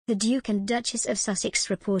The Duke and Duchess of Sussex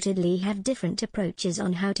reportedly have different approaches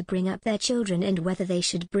on how to bring up their children and whether they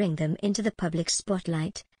should bring them into the public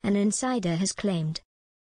spotlight, an insider has claimed.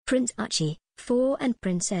 Prince Archie, 4, and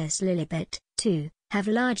Princess Lilibet, 2, have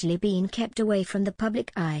largely been kept away from the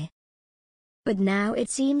public eye. But now it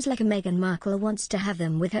seems like Meghan Markle wants to have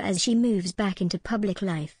them with her as she moves back into public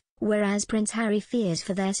life, whereas Prince Harry fears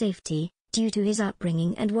for their safety, due to his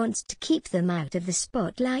upbringing, and wants to keep them out of the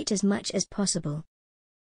spotlight as much as possible.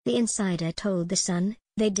 The insider told The Sun,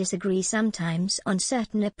 they disagree sometimes on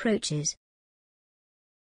certain approaches.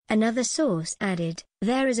 Another source added,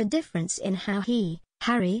 there is a difference in how he,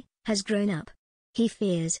 Harry, has grown up. He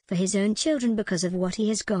fears for his own children because of what he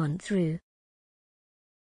has gone through.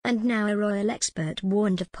 And now a royal expert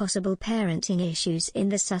warned of possible parenting issues in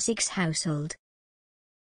the Sussex household.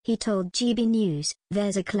 He told GB News,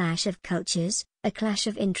 there's a clash of cultures, a clash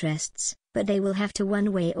of interests, but they will have to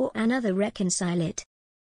one way or another reconcile it.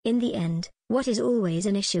 In the end, what is always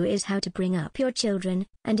an issue is how to bring up your children,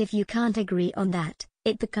 and if you can't agree on that,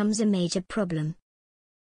 it becomes a major problem.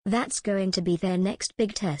 That's going to be their next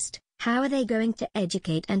big test. How are they going to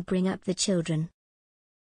educate and bring up the children?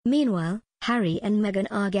 Meanwhile, Harry and Meghan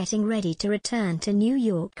are getting ready to return to New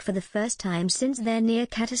York for the first time since their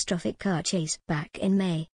near-catastrophic car chase back in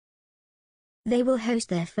May. They will host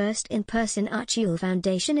their first in-person Archie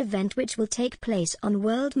Foundation event, which will take place on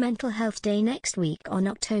World Mental Health Day next week on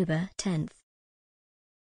October 10th.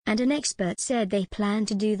 And an expert said they plan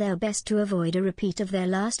to do their best to avoid a repeat of their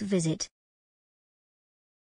last visit.